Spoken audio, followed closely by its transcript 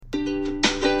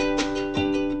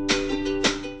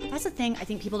that's the thing I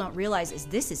think people don't realize is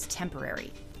this is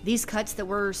temporary. These cuts that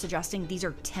we're suggesting, these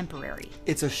are temporary.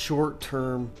 It's a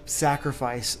short-term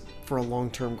sacrifice for a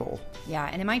long-term goal. Yeah,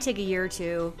 and it might take a year or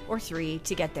 2 or 3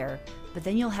 to get there, but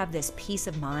then you'll have this peace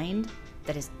of mind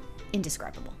that is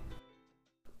indescribable.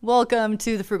 Welcome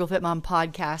to the Frugal Fit Mom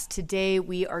podcast. Today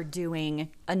we are doing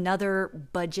another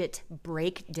budget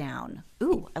breakdown.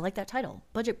 Ooh, I like that title,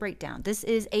 budget breakdown. This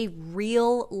is a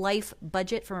real life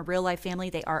budget from a real life family.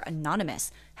 They are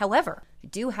anonymous. However, I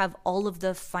do have all of the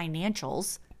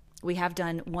financials. We have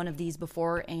done one of these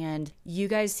before and you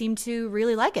guys seem to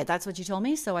really like it. That's what you told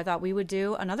me. So I thought we would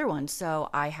do another one.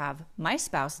 So I have my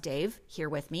spouse, Dave, here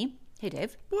with me. Hey,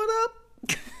 Dave. What up?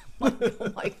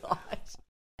 Oh my gosh.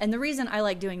 And the reason I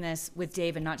like doing this with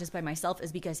Dave and not just by myself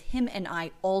is because him and I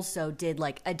also did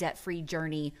like a debt-free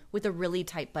journey with a really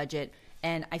tight budget.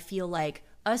 And I feel like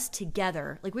us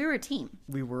together, like we were a team.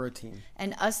 We were a team.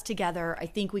 And us together, I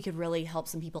think we could really help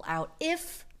some people out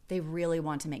if they really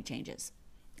want to make changes.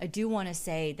 I do want to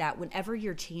say that whenever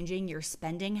you're changing your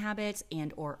spending habits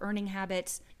and or earning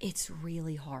habits, it's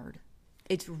really hard.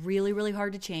 It's really, really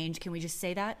hard to change. Can we just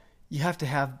say that? You have to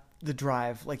have the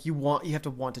drive. Like you have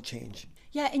to want to change.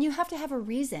 Yeah, and you have to have a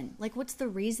reason. Like, what's the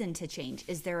reason to change?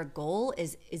 Is there a goal?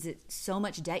 Is it so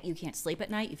much debt you can't sleep at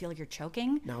night? You feel like you're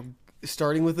choking? Now,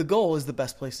 starting with the goal is the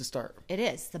best place to start. It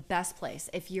is the best place.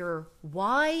 If your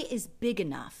why is big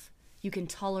enough, you can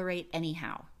tolerate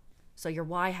anyhow. So your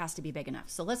why has to be big enough.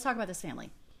 So let's talk about this family.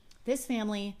 This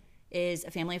family is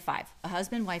a family of 5, a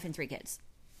husband, wife, and 3 kids.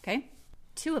 Okay?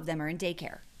 2 of them are in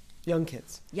daycare. Young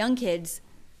kids. Young kids.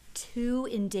 2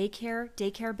 in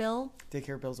daycare bill.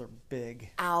 Daycare bills are big.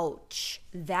 Ouch.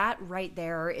 That right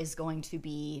there is going to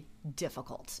be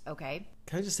difficult, okay?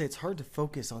 Can I just say it's hard to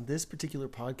focus on this particular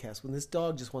podcast when this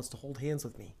dog just wants to hold hands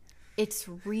with me. It's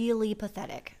really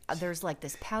pathetic. There's like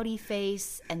this pouty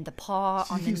face and the paw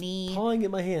on the knee. Pawing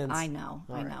at my hands. I know.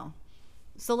 All right.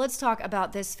 So let's talk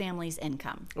about this family's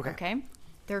income, okay?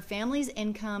 Their family's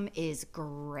income is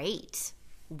great.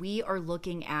 We are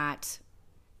looking at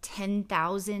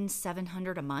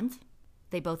 $10,700 a month.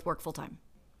 They both work full time.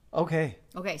 Okay,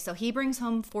 so he brings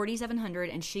home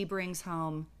 $4,700 and she brings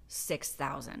home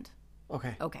 $6,000.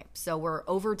 Okay, so we're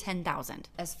over $10,000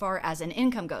 as far as an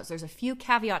income goes. There's a few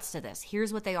caveats to this.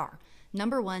 Here's what they are.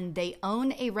 Number 1, they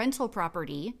own a rental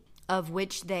property of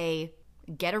which they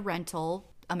get a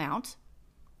rental amount,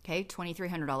 okay,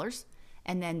 $2,300,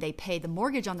 and then they pay the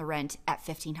mortgage on the rent at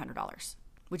 $1,500,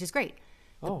 which is great.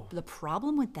 The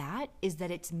problem with that is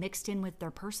that it's mixed in with their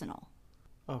personal.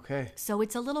 Okay. So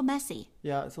it's a little messy.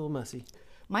 Yeah, it's a little messy.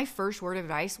 My first word of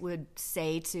advice would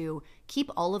say to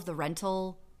keep all of the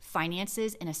rental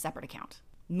finances in a separate account.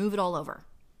 Move it all over.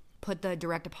 Put the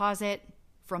direct deposit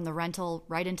from the rental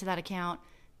right into that account.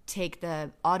 Take the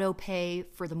auto pay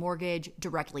for the mortgage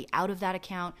directly out of that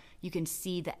account. You can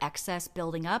see the excess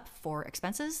building up for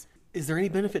expenses. Is there any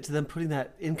benefit to them putting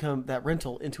that income, that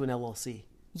rental, into an LLC?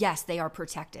 Yes, they are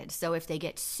protected. So if they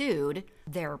get sued,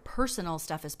 their personal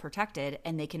stuff is protected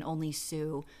and they can only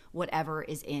sue whatever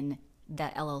is in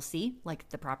that LLC, like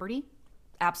the property.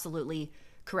 Absolutely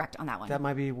correct on that one. That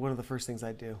might be one of the first things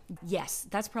I'd do. Yes,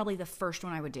 that's probably the first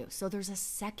one I would do. So there's a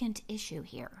second issue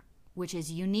here, which is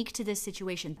unique to this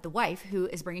situation. The wife who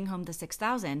is bringing home the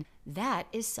 $6,000, that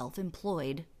is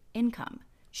self-employed income.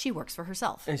 She works for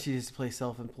herself. And she has to pay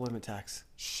self-employment tax.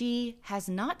 She has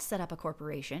not set up a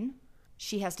corporation.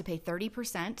 She has to pay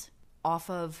 30% off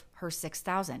of her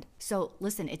 $6,000. So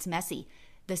listen, it's messy.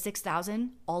 The $6,000,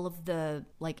 all of the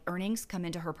earnings come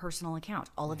into her personal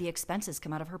account. All of the expenses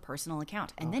come out of her personal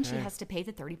account. And then she has to pay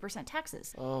the 30%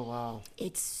 taxes. Oh, wow.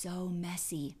 It's so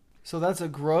messy. So that's a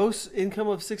gross income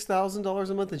of $6,000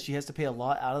 a month and she has to pay a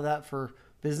lot out of that for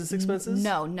business expenses?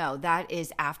 No, that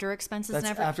is after expenses.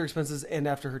 That's after expenses and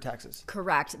after her taxes.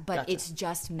 Correct, but Gotcha. It's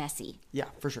just messy. Yeah,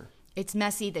 for sure. It's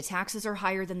messy. The taxes are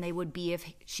higher than they would be if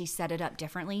she set it up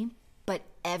differently. But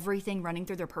everything running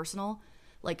through their personal,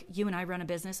 like you and I run a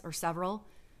business or several,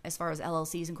 as far as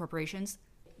LLCs and corporations,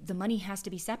 the money has to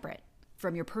be separate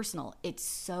from your personal. It's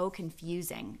so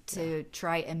confusing to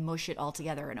try and mush it all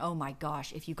together. And oh my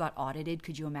gosh, if you got audited,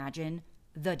 could you imagine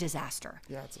the disaster?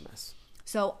 Yeah, it's a mess.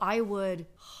 So I would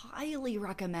highly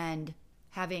recommend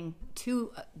having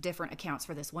 2 different accounts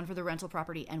for this, one for the rental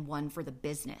property and one for the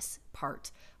business part.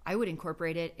 I would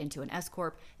incorporate it into an S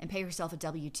Corp and pay yourself a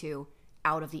W-2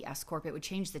 out of the S Corp. It would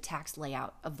change the tax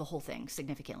layout of the whole thing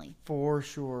significantly. For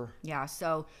sure. Yeah,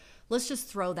 so let's just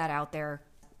throw that out there.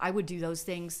 I would do those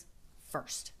things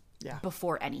first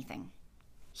before anything.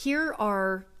 Here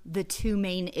are the 2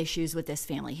 main issues with this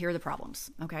family. Here are the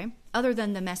problems, okay? Other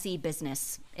than the messy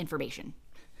business information.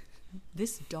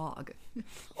 This dog.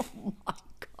 Oh my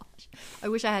gosh. I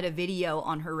wish I had a video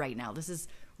on her right now. This is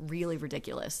really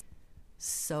ridiculous.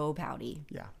 So pouty.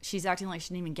 Yeah. She's acting like she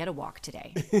didn't even get a walk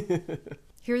today.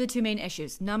 Here are the two main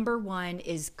issues. Number one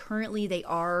is currently they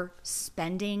are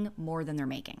spending more than they're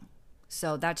making.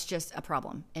 So that's just a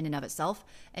problem in and of itself.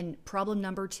 And problem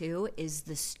number two is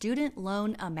the student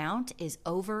loan amount is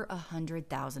over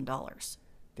 $100,000.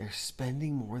 They're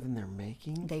spending more than they're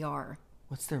making? They are.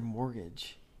 What's their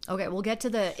mortgage? Okay, we'll get to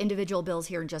the individual bills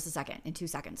here in just a second, in 2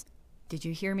 seconds. Did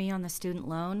you hear me on the student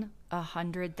loan?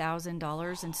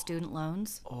 $100,000 in student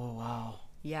loans. Oh, wow.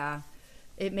 Yeah.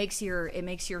 It makes your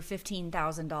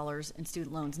 $15,000 in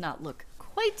student loans not look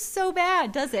quite so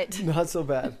bad, does it? Not so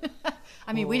bad.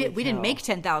 I mean, we didn't make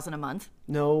 $10,000 a month.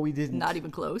 No, we didn't. Not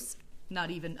even close.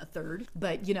 Not even a third.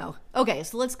 But, Okay,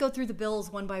 so let's go through the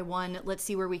bills one by one. Let's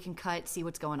see where we can cut, see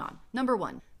what's going on. Number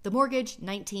one, the mortgage,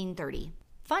 $1,930.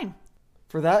 Fine.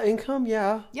 For that income,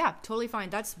 yeah. Yeah, totally fine.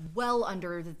 That's well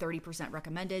under the 30%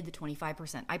 recommended, the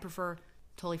 25% I prefer.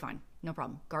 Totally fine. No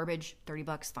problem. Garbage,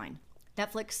 $30, fine.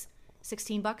 Netflix,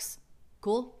 $16.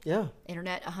 Cool. Yeah.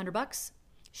 Internet, $100.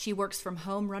 She works from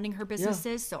home running her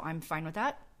businesses, so I'm fine with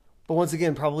that. But once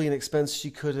again, probably an expense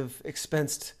she could have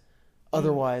expensed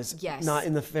otherwise. Yes. Not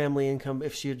in the family income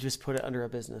if she had just put it under a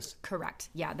business. Correct.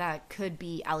 Yeah, that could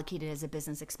be allocated as a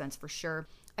business expense for sure.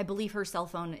 I believe her cell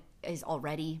phone is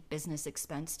already business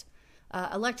expensed.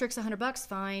 Electric's $100,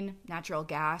 fine. Natural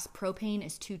gas, propane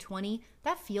is $220.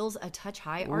 That feels a touch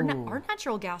high. Our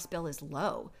natural gas bill is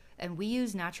low, and we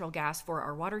use natural gas for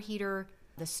our water heater,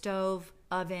 the stove,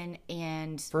 oven,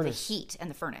 and furnace. The heat and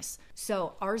the furnace.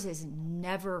 So ours is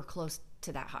never close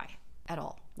to that high at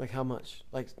all. Like how much?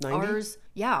 Like 90? Ours,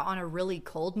 yeah, on a really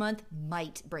cold month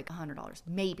might break $100,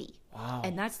 maybe. Wow.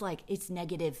 And that's like, it's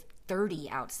negative 30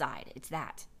 outside. It's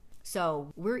that.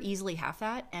 So we're easily half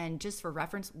that. And just for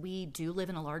reference, we do live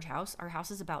in a large house. Our house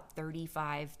is about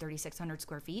 3,600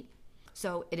 square feet.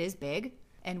 So it is big.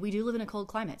 And we do live in a cold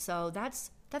climate. So that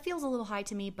feels a little high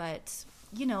to me, but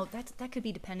that could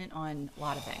be dependent on a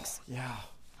lot of things. Yeah.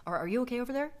 Are you okay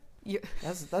over there?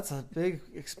 That's a big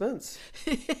expense.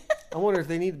 I wonder if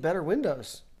they need better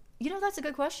windows. That's a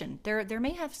good question. There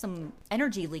may have some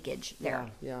energy leakage there.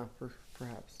 Yeah,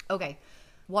 perhaps. Okay.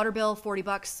 Water bill,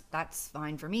 $40. That's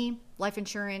fine for me. Life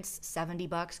insurance,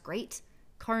 $70. Great.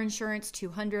 Car insurance,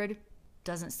 $200.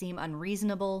 Doesn't seem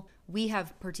unreasonable. We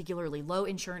have particularly low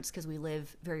insurance because we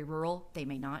live very rural. They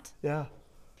may not. Yeah.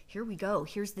 Here we go.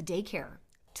 Here's the daycare.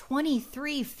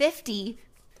 $23.50.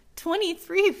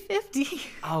 $23.50.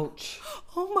 Ouch.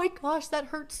 Oh my gosh, that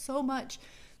hurts so much.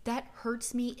 That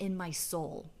hurts me in my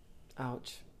soul.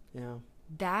 Ouch. Yeah.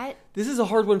 This is a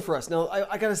hard one for us. Now,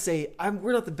 I gotta say,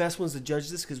 we're not the best ones to judge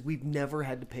this because we've never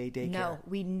had to pay daycare. No,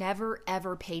 we never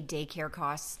ever paid daycare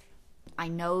costs. I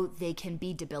know they can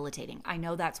be debilitating. I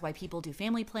know that's why people do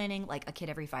family planning, like a kid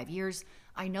every 5 years.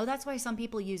 I know that's why some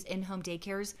people use in-home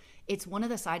daycares. It's one of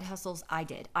the side hustles I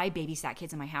did. I babysat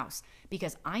kids in my house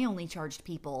because I only charged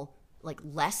people like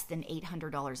less than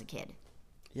 $800 a kid.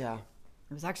 Yeah.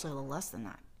 It was actually a little less than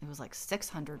that. It was like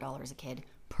 $600 a kid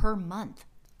per month.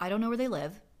 I don't know where they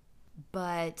live,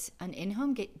 but an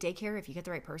in-home daycare, if you get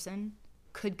the right person,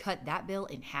 could cut that bill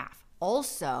in half.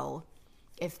 Also,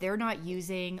 if they're not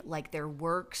using like their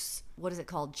works, what is it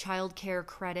called? Childcare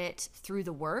credit through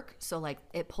the work. So like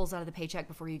it pulls out of the paycheck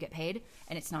before you get paid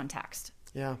and it's non-taxed.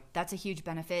 Yeah. That's a huge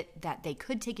benefit that they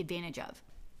could take advantage of.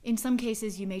 In some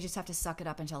cases, you may just have to suck it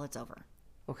up until it's over.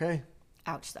 Okay.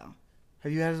 Ouch, though.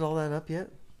 Have you added all that up yet?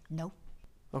 No.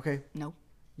 Okay. No.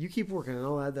 You keep working and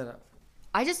I'll add that up.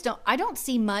 I don't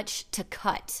see much to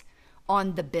cut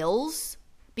on the bills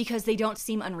because they don't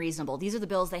seem unreasonable. These are the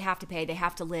bills they have to pay. They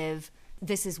have to live.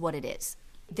 This is what it is.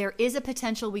 There is a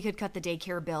potential we could cut the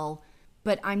daycare bill,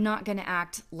 but I'm not going to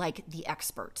act like the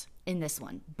expert in this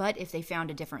one. But if they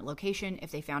found a different location,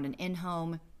 if they found an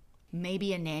in-home,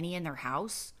 maybe a nanny in their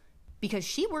house, because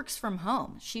she works from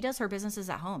home. She does her businesses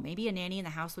at home. Maybe a nanny in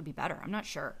the house would be better. I'm not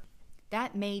sure.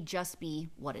 That may just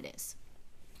be what it is.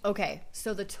 Okay,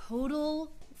 so the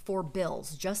total for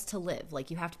bills just to live, like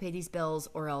you have to pay these bills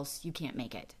or else you can't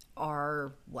make it,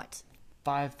 are what?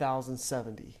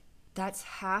 $5,070. That's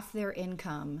half their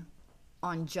income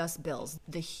on just bills.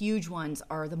 The huge ones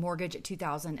are the mortgage at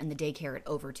 $2,000 and the daycare at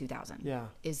over $2,000. Yeah.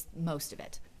 Is most of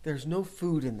it. There's no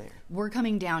food in there. We're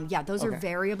coming down. Yeah, those are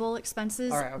variable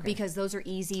expenses All right, okay. because those are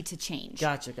easy to change.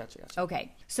 Gotcha.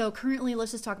 Okay, so currently,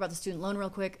 let's just talk about the student loan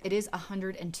real quick. It is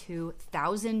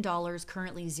 $102,000,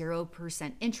 currently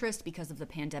 0% interest because of the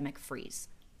pandemic freeze.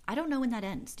 I don't know when that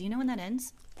ends. Do you know when that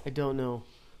ends? I don't know.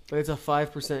 But it's a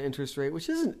 5% interest rate, which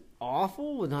isn't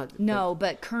awful.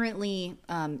 But currently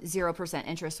 0%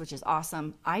 interest, which is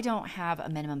awesome. I don't have a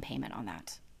minimum payment on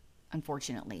that.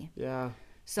 unfortunately. Yeah.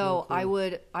 So I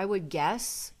would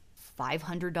guess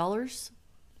 $500.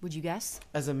 Would you guess?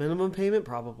 As a minimum payment,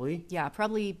 probably. Yeah,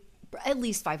 probably at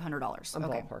least $500. I'm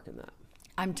ballparking that.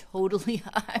 I'm totally.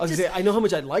 I know how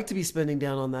much I'd like to be spending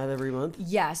down on that every month.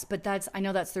 Yes, but I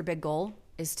know that's their big goal,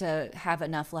 is to have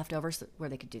enough left over where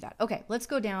they could do that. Okay, let's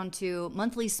go down to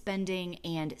monthly spending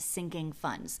and sinking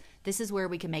funds. This is where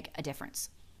we can make a difference.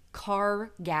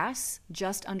 Car gas,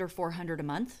 just under $400 a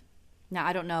month. Now,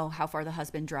 I don't know how far the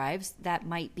husband drives. That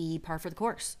might be par for the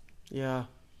course. Yeah,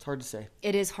 it's hard to say.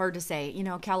 It is hard to say. You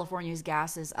know, California's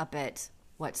gas is up at,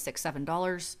 $6,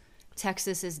 $7?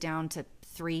 Texas is down to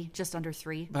 $3, just under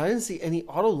 $3. But I didn't see any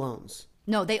auto loans.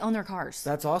 No, they own their cars.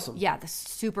 That's awesome. Yeah, that's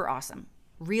super awesome.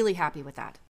 Really happy with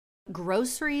that.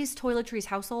 Groceries, toiletries,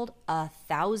 household,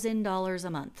 $1,000 a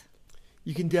month.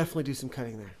 You can definitely do some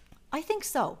cutting there. I think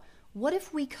so. What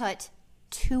if we cut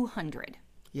 200?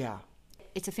 Yeah.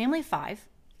 It's a family of 5,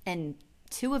 and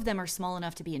 2 of them are small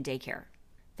enough to be in daycare.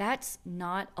 That's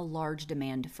not a large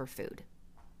demand for food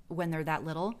when they're that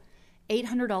little.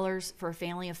 $800 for a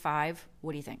family of 5.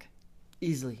 What do you think?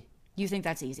 Easily. You think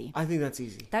that's easy? I think that's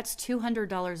easy. That's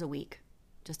 $200 a week,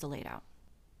 just to lay it out.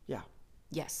 Yeah.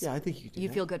 Yes. Yeah, I think you could do that. You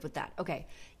feel good with that. Okay.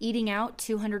 Eating out,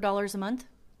 $200 a month?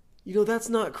 You know, that's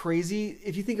not crazy.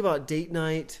 If you think about date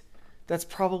night, that's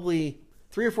probably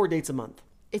 3 or 4 dates a month.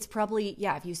 It's probably,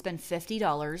 if you spend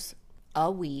 $50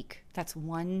 a week, that's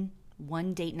one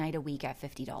date night a week at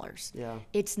 $50. Yeah.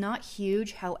 It's not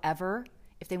huge. However,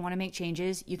 if they want to make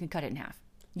changes, you can cut it in half.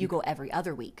 You go every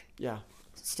other week. Yeah.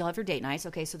 Still have your date nights.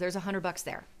 Okay, so there's $100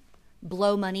 there.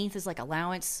 Blow money. This is like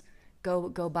allowance. Go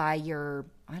buy your,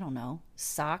 I don't know,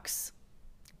 socks.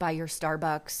 Buy your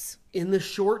Starbucks. In the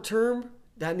short term,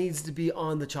 that needs to be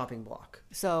on the chopping block.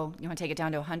 So you want to take it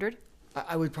down to 100?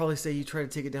 I would probably say you try to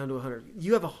take it down to 100.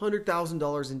 You have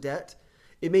 $100,000 in debt.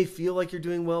 It may feel like you're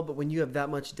doing well, but when you have that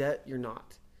much debt, you're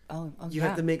not. You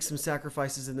have to make some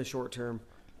sacrifices in the short term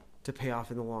to pay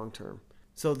off in the long term.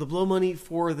 So the blow money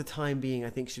for the time being, I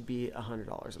think, should be $100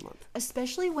 a month.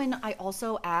 Especially when I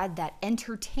also add that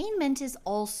entertainment is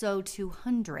also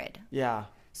 $200. Yeah.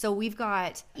 So we've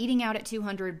got eating out at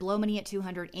 $200, blow money at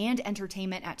 $200, and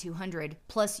entertainment at $200,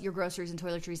 plus your groceries and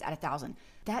toiletries at $1,000.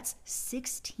 That's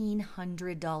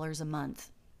 $1,600 a month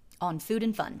on food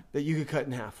and fun. That you could cut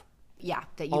in half. Yeah,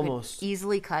 that you could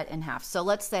easily cut in half. So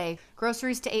let's say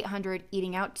groceries to $800,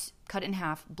 eating out cut in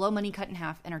half, blow money cut in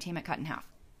half, entertainment cut in half.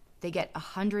 They get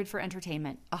 $100 for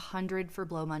entertainment, $100 for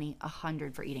blow money,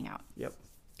 $100 for eating out. Yep.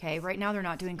 Okay, right now they're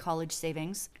not doing college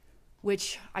savings,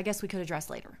 which I guess we could address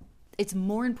later. It's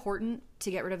more important to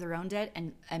get rid of their own debt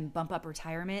and bump up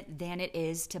retirement than it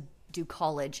is to do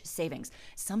college savings.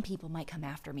 Some people might come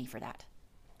after me for that.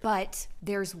 But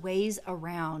there's ways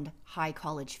around high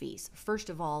college fees. First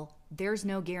of all, there's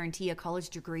no guarantee a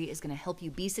college degree is going to help you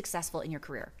be successful in your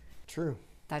career. True.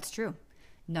 That's true.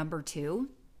 Number 2,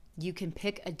 you can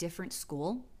pick a different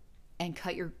school and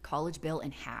cut your college bill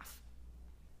in half.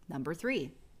 Number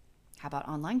 3, how about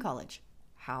online college?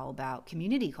 How about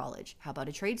community college? How about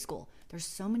a trade school? There's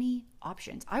so many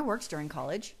options. I worked during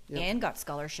college and got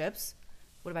scholarships.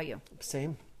 What about you?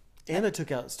 Same. And I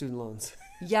took out student loans.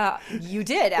 Yeah, you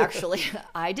did actually.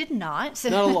 I did not.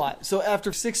 Not a lot. So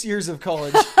after 6 years of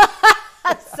college.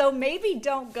 So maybe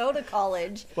don't go to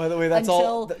college. By the way, that's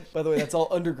all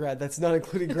undergrad. That's not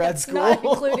including grad school. Not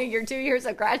including your 2 years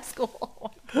of grad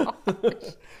school. Oh my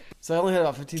gosh. So I only had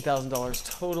about $15,000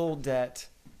 total debt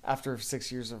after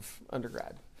 6 years of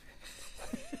undergrad.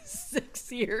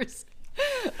 6 years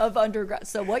of undergrad.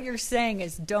 So what you're saying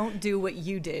is don't do what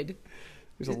you did.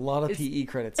 There's a lot of PE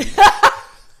credits in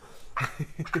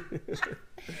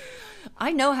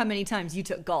I know how many times you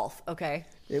took golf, okay?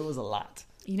 It was a lot.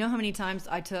 You know how many times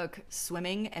I took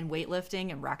swimming and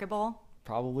weightlifting and racquetball?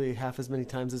 Probably half as many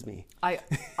times as me. I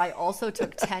also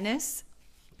took tennis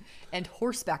and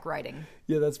horseback riding.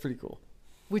 Yeah, that's pretty cool.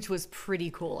 Which was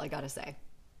pretty cool, I gotta say.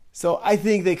 So I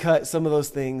think they cut some of those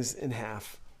things in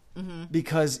half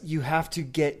because you have to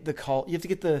get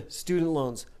the student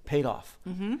loans paid off.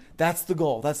 Mm-hmm. That's the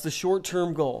goal. That's the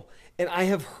short-term goal. And I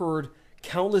have heard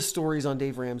countless stories on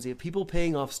Dave Ramsey of people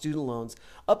paying off student loans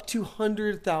up to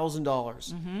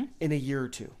 $100,000 in a year or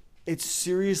two. It's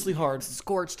seriously hard.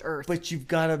 Scorched earth. But you've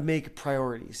got to make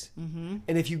priorities. Mm-hmm.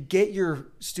 And if you get your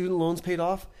student loans paid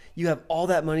off, you have all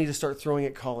that money to start throwing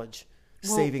at college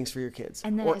savings for your kids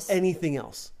or anything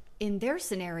else. In their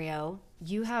scenario,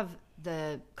 you have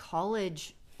the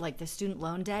college, like the student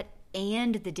loan debt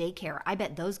and the daycare. I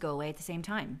bet those go away at the same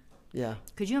time. Yeah.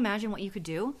 Could you imagine what you could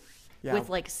do with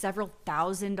like several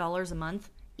 $1,000s a month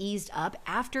eased up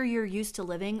after you're used to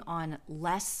living on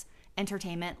less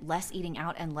entertainment, less eating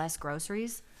out, and less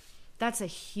groceries? That's a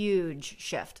huge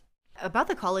shift. About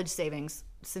the college savings,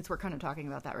 since we're kind of talking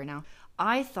about that right now,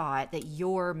 I thought that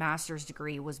your master's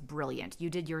degree was brilliant.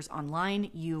 You did yours online.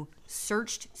 You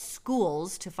searched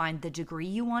schools to find the degree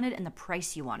you wanted and the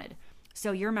price you wanted.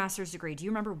 So your master's degree, do you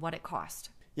remember what it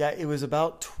cost? Yeah, it was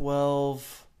about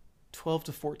 $12,000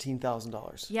 to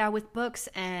 $14,000. Yeah, with books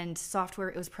and software,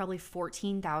 it was probably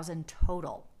 $14,000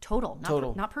 total.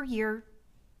 Total. Not per year,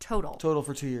 total. Total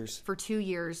for 2 years. For 2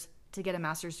 years to get a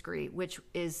master's degree, which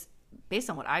is, based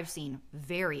on what I've seen,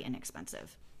 very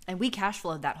inexpensive. And we cash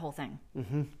flowed that whole thing,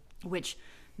 which,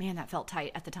 man, that felt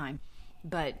tight at the time.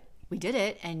 But we did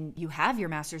it, and you have your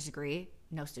master's degree,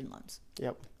 no student loans.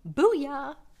 Yep.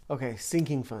 Booyah! Okay,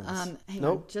 sinking funds. Hang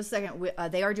on just a second.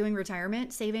 They are doing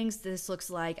retirement savings. This looks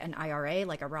like an IRA,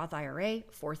 like a Roth IRA,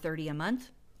 $430 a month.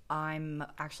 I'm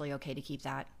actually okay to keep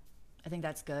that. I think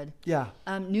that's good. Yeah.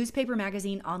 Newspaper,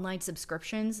 magazine, online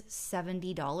subscriptions,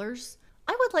 $70.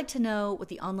 I would like to know what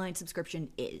the online subscription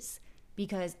is,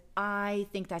 because I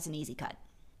think that's an easy cut.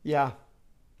 Yeah.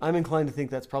 I'm inclined to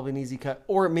think that's probably an easy cut,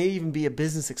 or it may even be a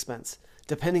business expense,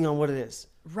 depending on what it is.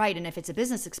 Right, and if it's a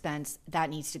business expense,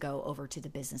 that needs to go over to the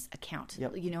business account.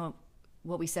 Yep. You know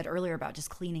what we said earlier about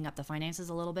just cleaning up the finances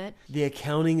a little bit? The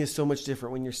accounting is so much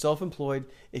different. When you're self-employed,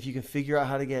 if you can figure out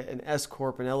how to get an S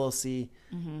Corp, an LLC,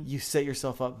 you set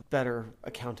yourself up better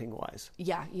accounting-wise.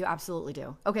 Yeah, you absolutely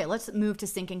do. Okay, let's move to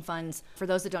sinking funds. For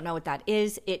those that don't know what that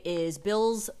is, it is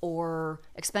bills or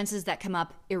expenses that come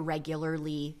up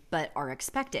irregularly but are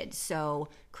expected. So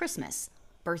Christmas,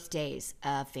 birthdays,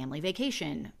 a family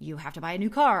vacation, you have to buy a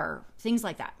new car, things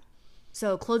like that.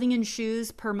 So clothing and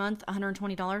shoes per month,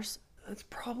 $120. That's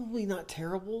probably not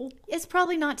terrible. It's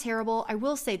probably not terrible. I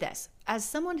will say this. As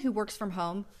someone who works from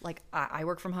home, like I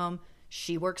work from home,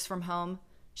 she works from home,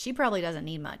 she probably doesn't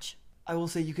need much. I will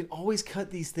say you can always cut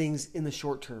these things in the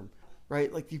short term,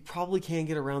 right? Like you probably can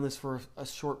get around this for a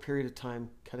short period of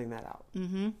time, cutting that out.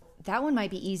 That one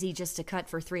might be easy just to cut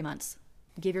for 3 months.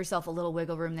 Give yourself a little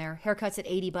wiggle room there. Haircuts at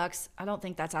 $80. I don't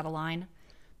think that's out of line.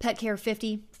 Pet care,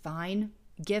 $50. Fine.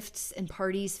 Gifts and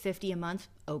parties, $50 a month.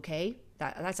 Okay.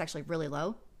 That's actually really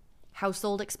low.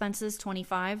 Household expenses,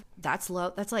 $25. That's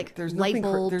low. That's like light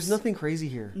bulbs. There's nothing crazy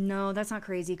here. No, that's not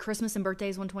crazy. Christmas and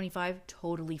birthdays, $125.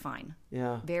 Totally fine.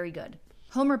 Yeah. Very good.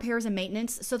 Home repairs and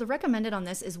maintenance. So the recommended on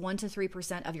this is 1 to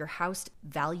 3% of your house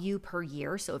value per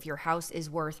year. So if your house is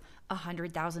worth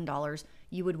 $100,000,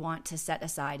 you would want to set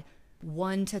aside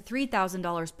 $1,000 to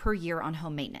 $3,000 per year on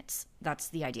home maintenance. That's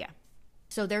the idea.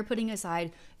 So they're putting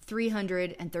aside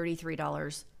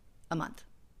 $333 a month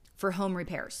for home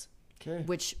repairs, Okay.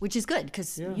 which is good because,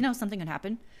 something could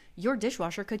happen. Your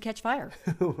dishwasher could catch fire.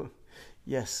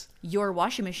 Yes. Your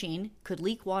washing machine could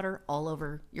leak water all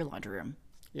over your laundry room.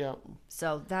 Yeah.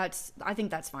 So I think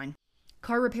that's fine.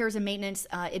 Car repairs and maintenance,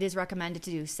 it is recommended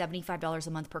to do $75 a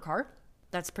month per car.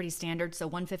 That's pretty standard. So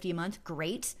 $150 a month,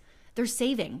 great. They're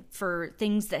saving for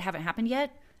things that haven't happened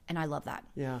yet, and I love that.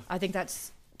 Yeah. I think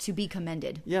that's to be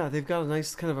commended. Yeah, they've got a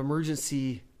nice kind of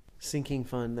emergency sinking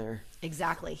fund there.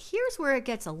 Exactly. Here's where it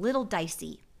gets a little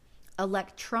dicey.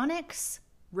 Electronics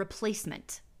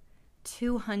replacement,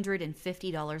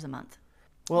 $250 a month.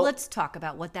 Well, let's talk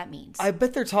about what that means. I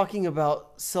bet they're talking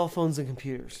about cell phones and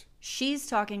computers. She's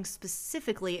talking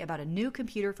specifically about a new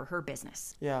computer for her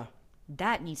business. Yeah.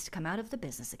 That needs to come out of the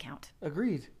business account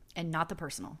Agreed. and not the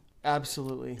personal.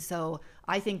 Absolutely. So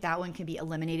I think that one can be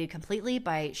eliminated completely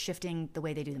by shifting the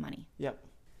way they do the money. Yep.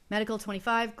 Medical,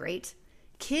 $25, great.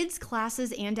 Kids,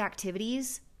 classes, and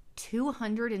activities,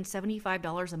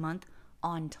 $275 a month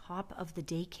on top of the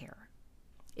daycare.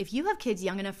 If you have kids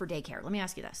young enough for daycare, let me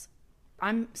ask you this.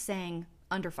 I'm saying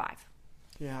under 5.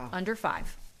 Yeah. Under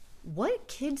 5. What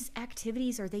kids'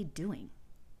 activities are they doing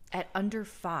at under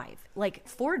 5? Like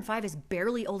 4 and 5 is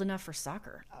barely old enough for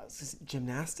soccer.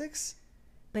 Gymnastics?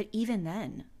 But even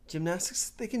then.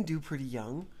 Gymnastics, they can do pretty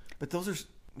young. But those are,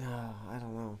 I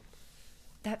don't know.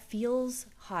 That feels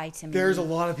high to me. There's a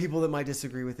lot of people that might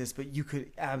disagree with this, but you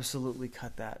could absolutely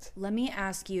cut that. Let me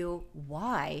ask you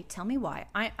why. Tell me why.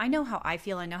 I know how I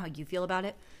feel. I know how you feel about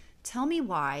it. Tell me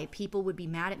why people would be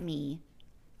mad at me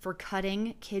for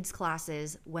cutting kids'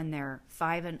 classes when they're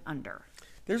 5 and under.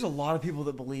 There's a lot of people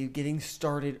that believe getting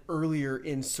started earlier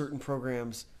in certain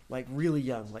programs, like really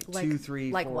young, like 2, 3,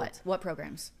 4. Like what? What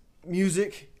programs?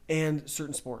 Music and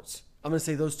certain sports. I'm going to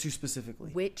say those two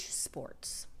specifically. Which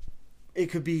sports? It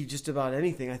could be just about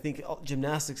anything. I think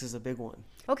gymnastics is a big one.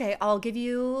 Okay, I'll give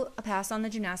you a pass on the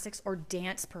gymnastics or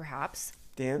dance perhaps.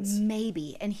 Dance?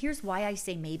 Maybe. And here's why I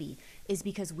say maybe, is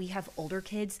because we have older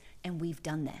kids and we've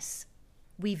done this.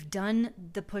 We've done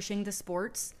the pushing the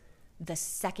sports the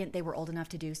second they were old enough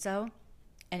to do so,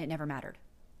 and it never mattered.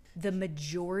 The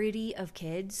majority of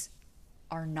kids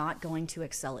are not going to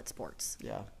excel at sports.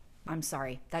 Yeah. I'm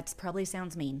sorry. That probably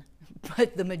sounds mean,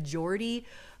 but the majority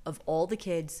of all the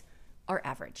kids are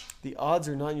average. The odds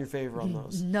are not in your favor on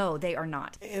those. No, they are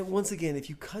not. And once again, if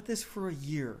you cut this for a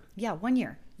year, Yeah, 1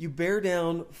 year. you bear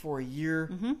down for a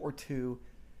year or two,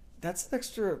 that's an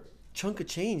extra chunk of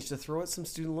change to throw at some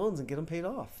student loans and get them paid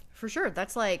off. For sure.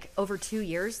 That's like over 2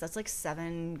 years. That's like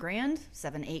 $7,000,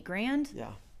 $8,000.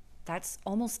 Yeah. That's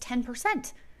almost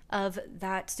 10% of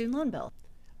that student loan bill.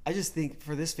 I just think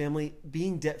for this family,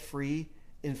 being debt-free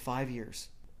in 5 years,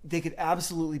 they could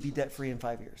absolutely be debt-free in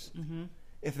 5 years. Mm-hmm.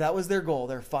 If that was their goal,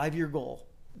 their 5-year goal,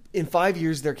 in 5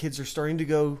 years, their kids are starting to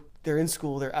go, they're in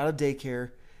school, they're out of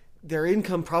daycare, their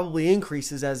income probably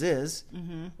increases as is,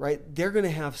 right? They're going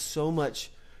to have so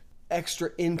much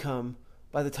extra income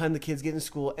by the time the kids get in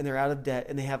school and they're out of debt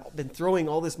and they have been throwing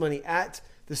all this money at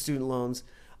the student loans.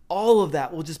 All of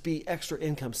that will just be extra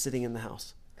income sitting in the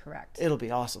house. Correct. It'll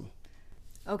be awesome.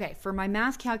 Okay, for my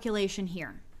math calculation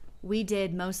here, we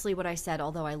did mostly what I said,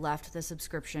 although I left the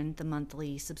subscription, the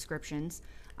monthly subscriptions.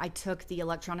 I took the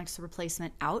electronics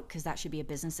replacement out because that should be a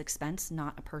business expense,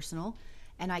 not a personal.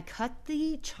 And I cut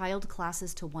the child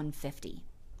classes to $150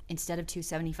 instead of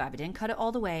 $275. I didn't cut it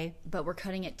all the way, but we're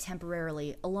cutting it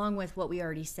temporarily, along with what we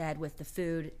already said with the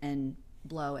food and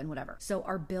blow and whatever. So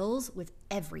our bills with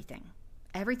everything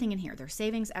in here, their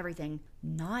savings, everything,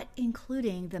 not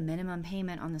including the minimum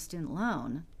payment on the student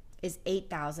loan, is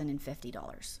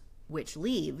 $8,050, which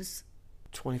leaves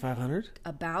 $2,500?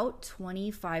 about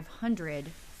 $2,500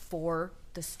 for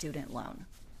the student loan.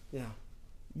 Yeah.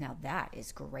 Now that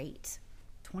is great.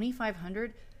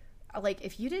 $2,500, like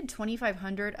if you did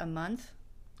 $2,500 a month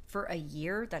for a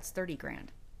year, that's $30,000.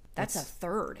 That's a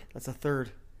third. That's a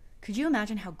third. Could you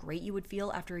imagine how great you would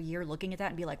feel after a year looking at that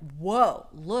and be like, whoa,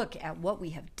 look at what we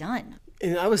have done?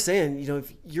 And I was saying,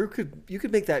 if you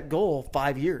could make that goal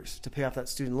 5 years to pay off that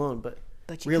student loan, but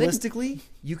you realistically,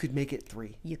 you could make it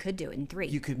 3. You could do it in 3.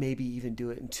 You could maybe even do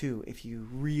it in 2 if you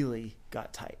really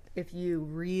got tight. If you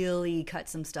really cut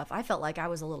some stuff. I felt like I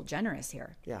was a little generous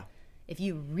here. Yeah. If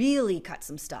you really cut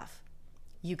some stuff,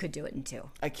 you could do it in 2.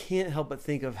 I can't help but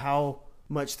think of how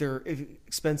much their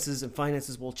expenses and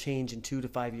finances will change in 2 to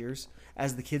 5 years.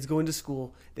 As the kids go into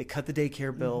school, they cut the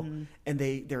daycare bill, and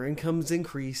their incomes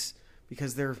increase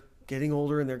because they're getting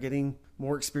older and they're getting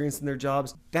more experience in their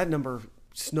jobs. That number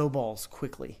snowballs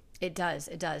quickly. It does.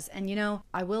 And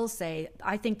I will say,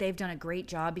 I think they've done a great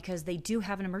job because they do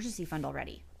have an emergency fund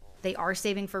already. They are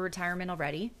saving for retirement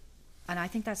already. And I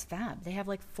think that's fab. They have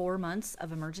like 4 months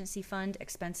of emergency fund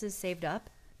expenses saved up.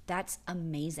 That's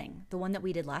amazing. The one that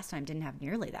we did last time didn't have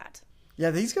nearly that.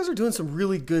 Yeah, these guys are doing some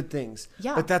really good things.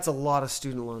 Yeah. But that's a lot of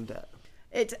student loan debt.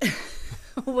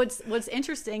 What's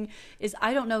interesting is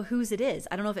I don't know whose it is.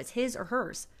 I don't know if it's his or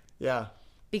hers. Yeah.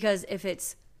 Because if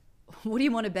it's, what do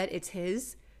you want to bet it's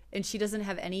his? And she doesn't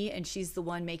have any, and she's the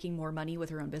one making more money with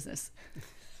her own business.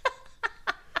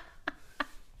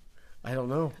 I don't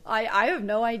know. I have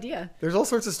no idea. There's all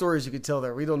sorts of stories you could tell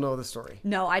there. We don't know the story.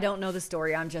 No, I don't know the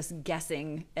story. I'm just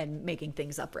guessing and making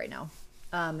things up right now.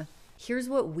 Here's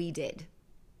what we did,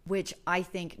 which I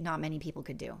think not many people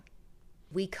could do.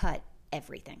 We cut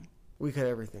everything. We cut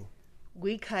everything.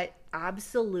 We cut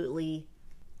absolutely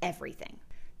everything.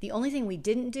 The only thing we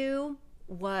didn't do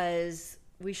was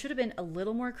we should have been a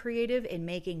little more creative in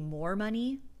making more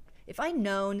money. If I'd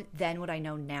known then what I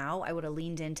know now, I would have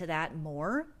leaned into that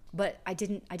more. But I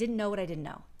didn't know what I didn't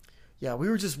know. Yeah, we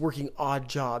were just working odd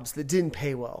jobs that didn't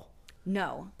pay well.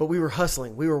 No. But we were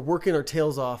hustling. We were working our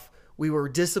tails off. We were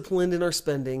disciplined in our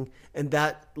spending, and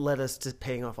that led us to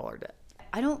paying off all our debt.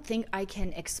 I don't think I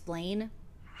can explain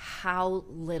how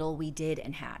little we did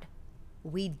and had.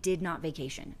 We did not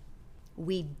vacation.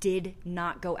 We did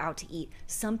not go out to eat.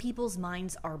 Some people's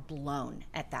minds are blown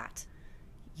at that.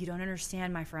 You don't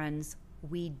understand, my friends.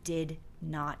 We did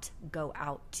not go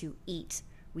out to eat.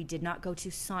 We did not go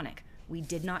to Sonic. We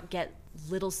did not get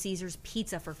Little Caesars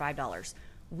pizza for $5.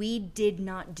 We did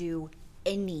not do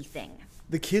anything.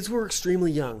 The kids were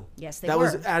extremely young. Yes, they were. That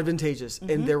was were. advantageous.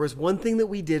 And there was one thing that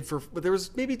we did but there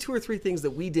was maybe 2 or 3 things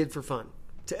that we did for fun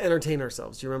to entertain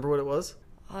ourselves. Do you remember what it was?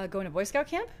 Going to Boy Scout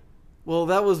camp? Well,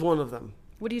 that was one of them.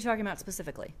 What are you talking about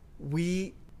specifically?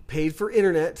 We paid for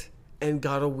internet and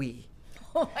got a Wii.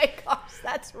 Oh my gosh,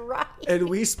 that's right. And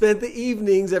we spent the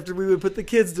evenings after we would put the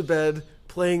kids to bed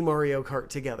playing Mario Kart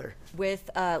together. With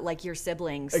like your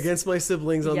siblings. Against my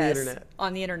siblings on the Yes, internet.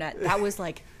 on the internet. That was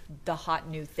like the hot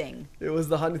new thing. It was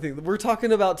the hot new thing. We're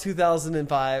talking about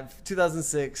 2005,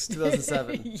 2006,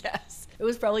 2007. Yes. It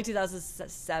was probably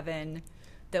 2007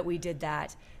 that we did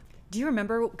that. Do you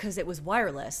remember? Because it was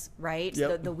wireless, right?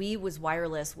 Yep. The Wii was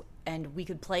wireless, and we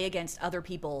could play against other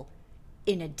people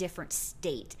in a different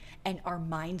state, and our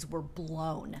minds were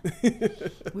blown.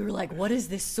 We were like, what is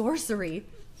this sorcery?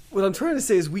 What I'm trying to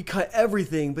say is we cut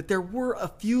everything, but there were a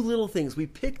few little things. We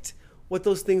picked what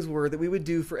those things were that we would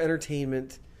do for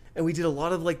entertainment, and we did a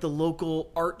lot of like the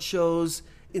local art shows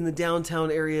in the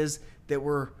downtown areas that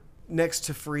were next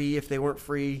to free if they weren't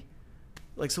free.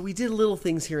 Like, so we did little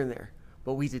things here and there,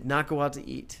 but we did not go out to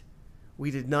eat.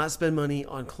 We did not spend money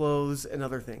on clothes and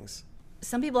other things.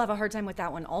 Some people have a hard time with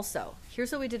that one also.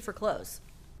 Here's what we did for clothes.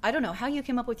 I don't know how you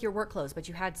came up with your work clothes, but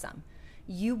you had some.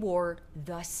 You wore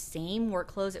the same work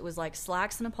clothes. It was like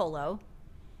slacks and a polo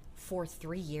for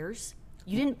 3 years.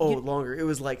 You didn't. Longer. It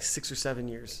was like 6 or 7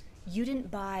 years. You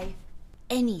didn't buy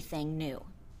anything new.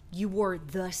 You wore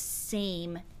the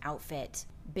same outfit.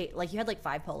 Like you had like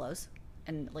 5 polos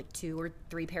and like 2 or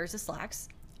 3 pairs of slacks.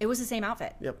 It was the same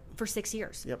outfit. Yep. For 6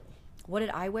 years. Yep. What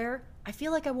did I wear? I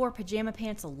feel like I wore pajama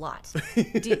pants a lot.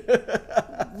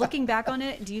 Looking back on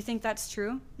it, do you think that's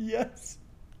true? Yes.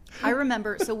 I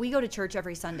remember, so we go to church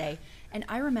every Sunday, and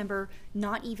I remember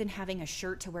not even having a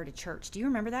shirt to wear to church. Do you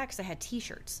remember that? Because I had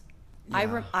T-shirts.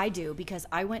 Yeah. I do, because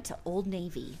I went to Old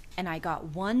Navy, and I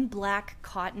got one black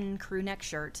cotton crew neck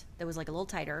shirt that was like a little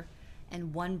tighter,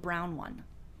 and one brown one,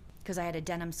 because I had a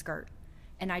denim skirt.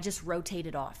 And I just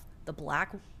rotated off. The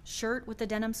black shirt with the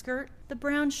denim skirt, the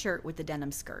brown shirt with the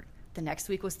denim skirt. The next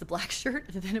week was the black shirt,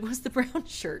 and then it was the brown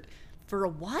shirt for a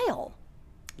while.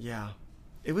 Yeah.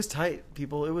 It was tight,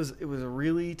 people. It was a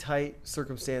really tight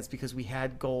circumstance because we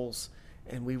had goals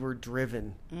and we were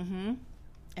driven. Mm-hmm.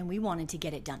 And we wanted to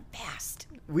get it done fast.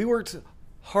 We worked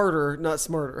harder, not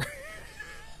smarter.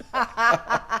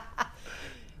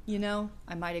 You know,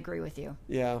 I might agree with you.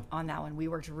 Yeah. On that one. We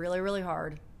worked really, really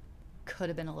hard. Could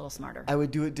have been a little smarter. I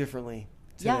would do it differently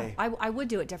today. Yeah, I would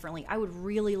do it differently. I would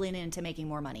really lean into making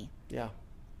more money. Yeah.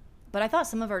 But I thought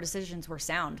some of our decisions were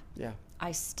sound. Yeah.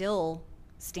 I still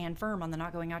stand firm on the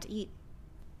not going out to eat.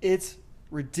 It's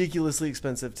ridiculously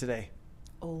expensive today.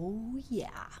 Oh,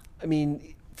 yeah. I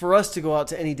mean, for us to go out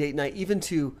to any date night, even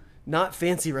to not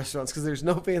fancy restaurants, because there's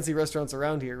no fancy restaurants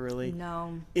around here, really.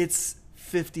 No. It's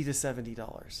 $50 to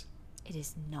 $70. It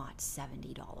is not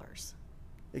 $70.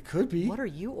 It could be. What are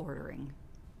you ordering?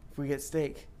 If we get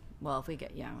steak. Well, if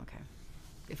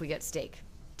we get steak,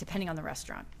 depending on the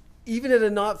restaurant. Even at a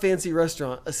not fancy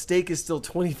restaurant, a steak is still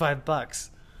 $25.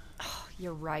 Oh,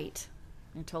 you're right.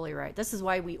 You're totally right. This is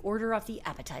why we order off the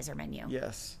appetizer menu.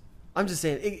 Yes. I'm just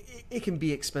saying, it can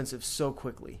be expensive so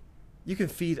quickly. You can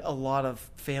feed a lot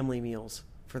of family meals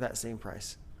for that same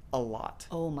price. A lot.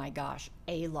 Oh my gosh,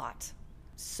 a lot.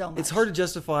 So much. It's hard to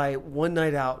justify one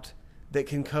night out that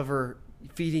can cover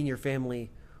feeding your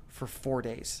family for 4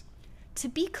 days. To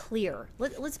be clear,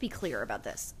 let's be clear about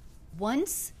this.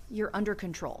 Once you're under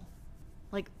control,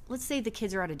 like let's say the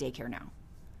kids are out of daycare now,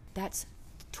 that's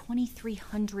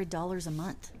 $2,300 a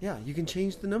month. Yeah, you can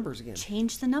change the numbers again.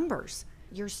 Change the numbers.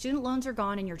 Your student loans are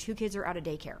gone and your 2 kids are out of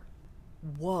daycare.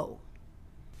 Whoa.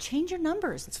 Change your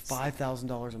numbers. It's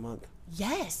 $5,000 a month.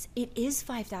 Yes, it is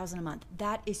 $5,000 a month.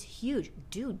 That is huge.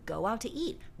 Dude, go out to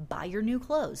eat. Buy your new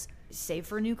clothes. Save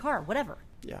for a new car, whatever.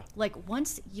 Yeah. Like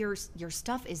once your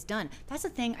stuff is done, that's the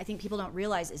thing I think people don't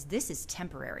realize is this is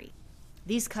temporary.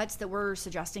 These cuts that we're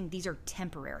suggesting, these are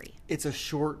temporary. It's a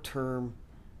short-term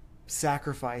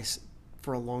sacrifice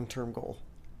for a long-term goal.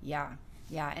 Yeah.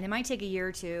 Yeah. And it might take a year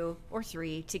or 2 or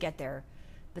 3 to get there,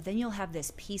 but then you'll have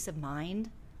this peace of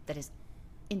mind that is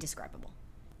indescribable.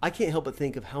 I can't help but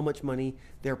think of how much money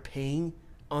they're paying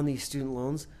on these student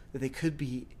loans that they could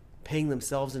be paying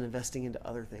themselves and investing into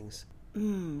other things.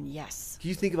 Yes. Do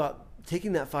you think about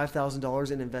taking that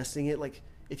 $5,000 and investing it? Like,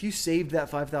 if you saved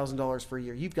that $5,000 for a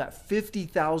year, you've got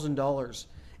 $50,000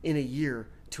 in a year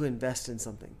to invest in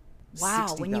something. Wow.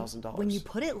 $60,000. When you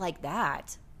put it like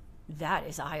that, that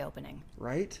is eye-opening.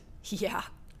 Right? Yeah.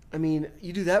 I mean,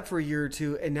 you do that for a year or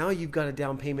 2, and now you've got a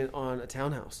down payment on a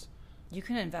townhouse. You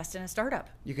can invest in a startup.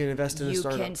 You can invest in a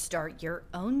startup. You can start your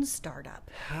own startup.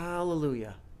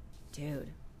 Hallelujah.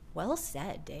 Dude, well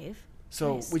said, Dave.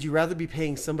 So Nice. Would you rather be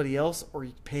paying somebody else or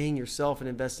paying yourself and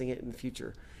investing it in the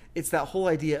future? It's that whole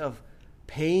idea of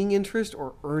paying interest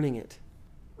or earning it.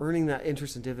 Earning that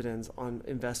interest and dividends on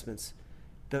investments.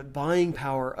 The buying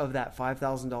power of that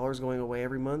 $5,000 going away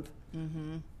every month.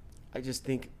 Mm-hmm. I just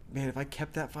think, man, if I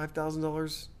kept that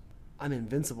 $5,000, I'm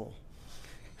invincible.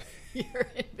 You're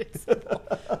invincible.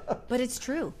 But it's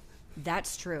true.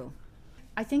 That's true.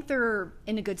 I think they're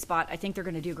in a good spot. I think they're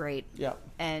going to do great. Yeah.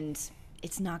 And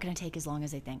it's not going to take as long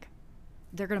as they think.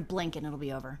 They're going to blink and it'll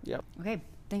be over. Yeah. Okay.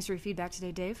 Thanks for your feedback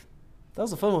today, Dave. That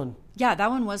was a fun one. Yeah, that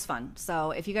one was fun.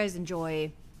 So if you guys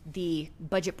enjoy the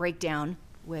budget breakdown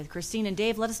with Christine and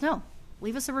Dave, let us know.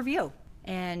 Leave us a review.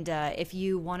 And if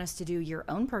you want us to do your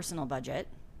own personal budget,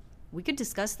 we could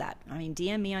discuss that. I mean,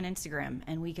 DM me on Instagram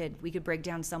and we could break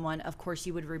down someone. Of course,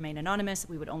 you would remain anonymous.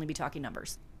 We would only be talking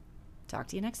numbers. Talk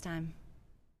to you next time.